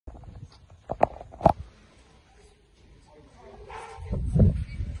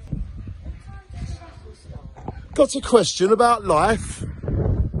got a question about life?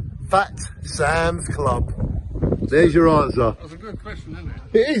 Fat Sam's Club. There's your answer. That's a good question, isn't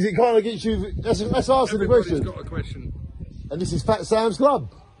it? It is. It kind of gets you. That's asking the question. Everybody's got a question. And this is Fat Sam's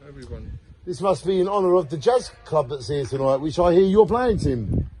Club. Everyone. This must be in honour of the jazz club that's here tonight, which I hear you're playing,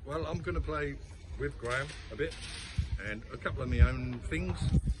 Tim. Well, I'm going to play with Graham a bit and a couple of my own things.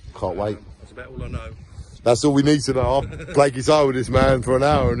 Can't wait. That's about all I know. That's all we need to know. I played guitar with this man for an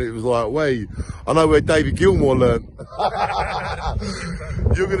hour and it was like, wait, I know where David Gilmour learnt.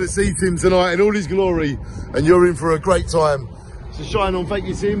 You're going to see Tim tonight in all his glory and you're in for a great time. So shine on, thank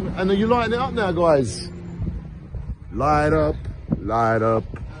you, Tim. And are you lighting it up now, guys? Light up, light up.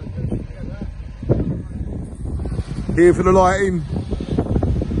 Here for the lighting.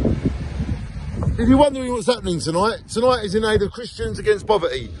 If you're wondering what's happening tonight, tonight is in aid of Christians Against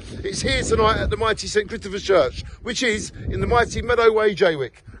Poverty. It's here tonight at the mighty St Christopher's Church, which is in the mighty Meadow Way,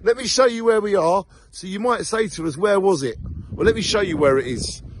 Jaywick. Let me show you where we are. So you might say to us, where was it? Well, let me show you where it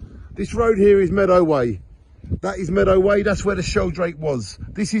is. This road here is Meadow Way. That is Meadow Way. That's where the Sheldrake was.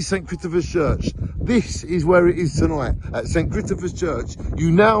 This is St Christopher's Church. This is where it is tonight at St Christopher's Church. You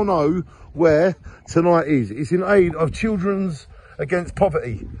now know where tonight is. It's in aid of Children's Against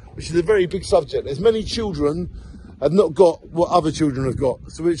Poverty, which is a very big subject. There's many children have not got what other children have got.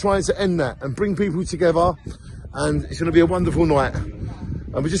 So we're trying to end that and bring people together. And it's going to be a wonderful night.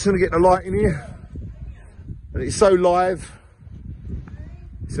 And we're just going to get the light in here. And it's so live.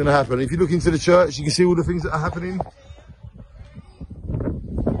 It's going to happen. If you look into the church, you can see all the things that are happening.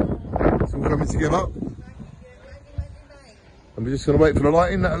 It's all coming together. And we're just going to wait for the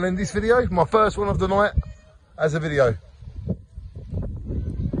lighting. That'll end this video. My first one of the night as a video.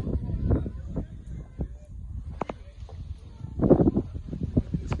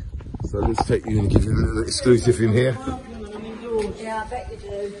 So let's take you and give you a little exclusive in here. Yeah, I bet you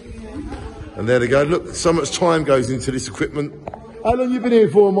do. And there they go. Look, so much time goes into this equipment. How long you been here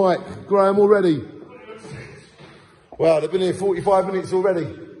for, Mike? Graham, already? Wow, they've been here 45 minutes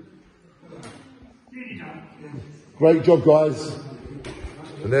already. Great job, guys.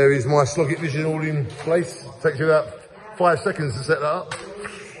 And there is my Sloggett Vision all in place. Takes you about 5 seconds to set that up.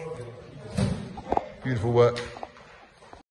 Beautiful work.